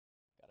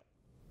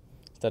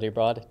Study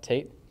abroad,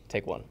 Tate,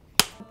 take one.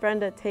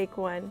 Brenda, take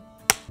one.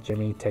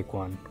 Jimmy, take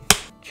one.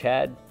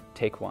 Chad,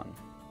 take one.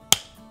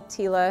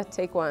 Tila,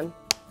 take one.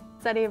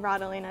 Study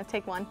abroad, Elena,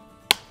 take one.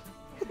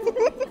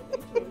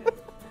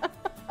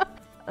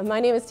 My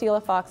name is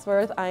Tila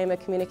Foxworth. I am a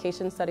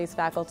Communication Studies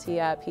faculty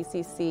at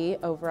PCC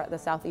over at the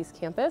Southeast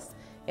Campus,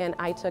 and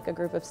I took a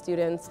group of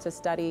students to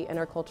study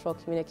intercultural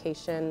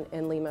communication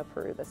in Lima,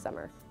 Peru this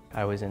summer.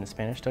 I was in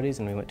Spanish studies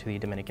and we went to the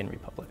Dominican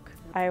Republic.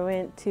 I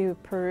went to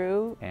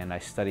Peru. And I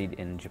studied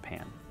in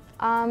Japan.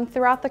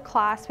 Throughout the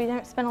class, we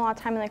didn't spend a lot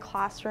of time in the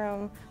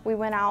classroom. We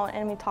went out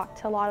and we talked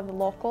to a lot of the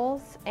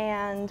locals,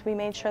 and we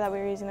made sure that we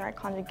were using the right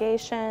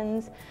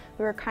conjugations.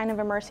 We were kind of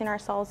immersing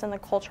ourselves in the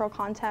cultural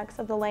context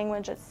of the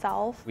language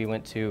itself. We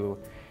went to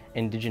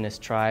indigenous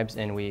tribes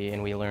and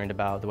we learned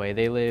about the way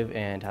they live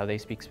and how they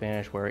speak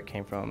Spanish, where it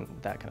came from,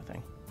 that kind of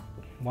thing.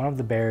 One of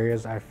the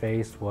barriers I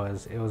faced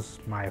was it was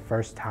my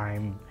first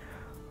time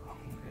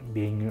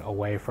being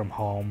away from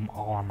home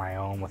all on my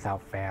own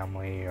without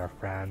family or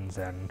friends,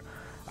 and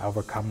I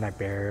overcome that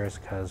barriers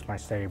because my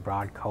study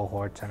abroad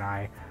cohorts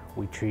and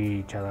we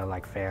treated each other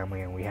like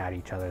family and we had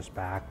each other's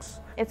backs.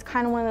 It's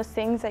kind of one of those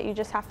things that you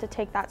just have to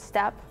take that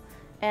step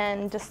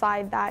and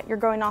decide that you're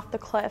going off the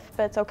cliff,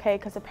 but it's okay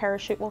because a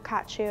parachute will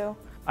catch you.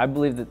 I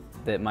believe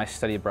that my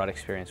study abroad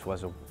experience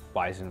was a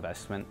wise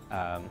investment.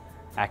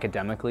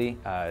 Academically,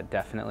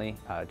 definitely,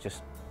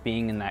 just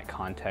being in that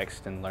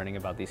context and learning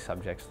about these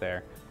subjects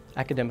there.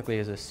 Academically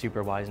is a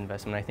super wise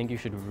investment. I think you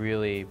should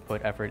really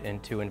put effort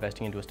into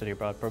investing into a study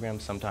abroad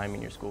program sometime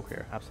in your school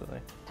career, absolutely.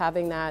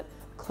 Having that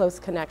close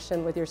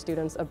connection with your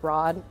students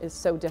abroad is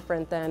so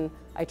different than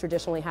I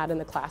traditionally had in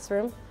the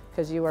classroom,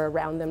 because you were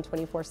around them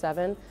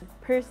 24/7.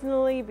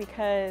 Personally,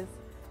 because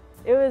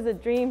it was a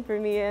dream for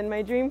me and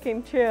my dream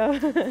came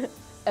true.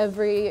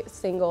 Every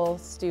single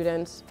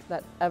student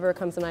that ever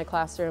comes in my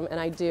classroom, and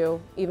I do,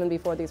 even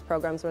before these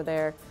programs were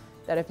there,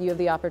 that if you have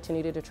the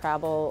opportunity to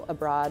travel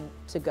abroad,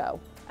 to go.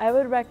 I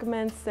would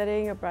recommend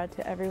studying abroad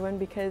to everyone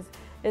because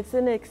it's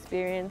an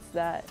experience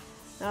that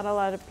not a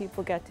lot of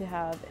people get to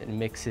have. It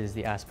mixes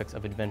the aspects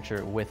of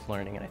adventure with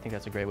learning, and I think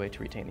that's a great way to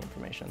retain the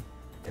information.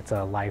 It's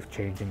a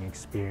life-changing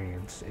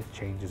experience. It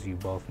changes you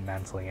both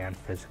mentally and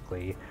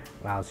physically,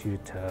 allows you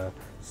to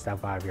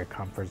step out of your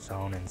comfort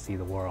zone and see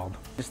the world.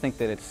 I just think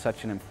that it's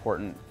such an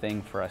important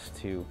thing for us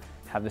to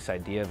have this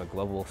idea of a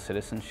global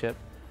citizenship,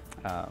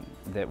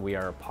 that we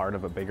are a part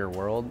of a bigger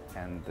world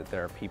and that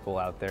there are people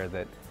out there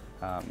that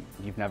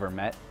you've never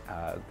met,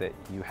 that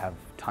you have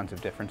tons of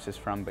differences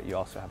from, but you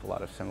also have a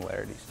lot of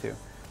similarities too.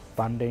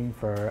 Funding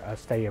for a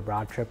study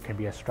abroad trip can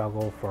be a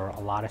struggle for a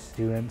lot of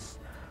students,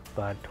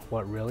 but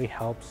what really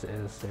helps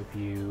is if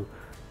you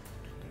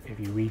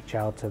reach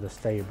out to the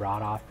study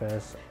abroad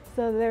office.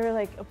 So they were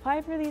like,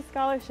 apply for these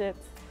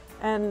scholarships,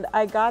 and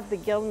I got the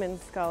Gilman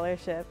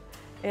scholarship.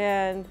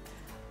 And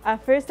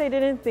at first I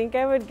didn't think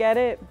I would get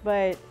it,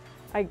 but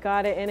I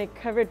got it and it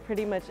covered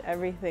pretty much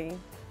everything.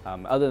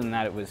 Other than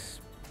that, it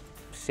was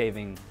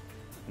saving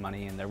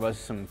money, and there was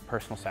some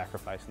personal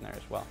sacrifice in there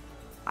as well.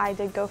 I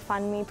did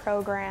GoFundMe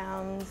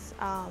programs,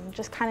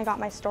 just kind of got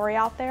my story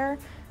out there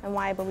and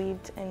why I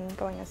believed in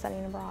going and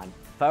studying abroad.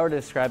 If I were to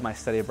describe my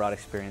study abroad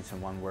experience in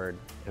one word,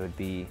 it would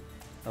be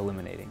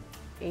illuminating.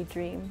 A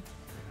dream.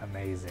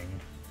 Amazing.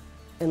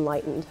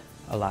 Enlightened.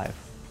 Alive.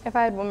 If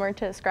I had one word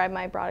to describe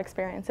my abroad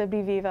experience, it'd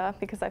be Viva,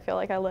 because I feel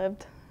like I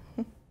lived.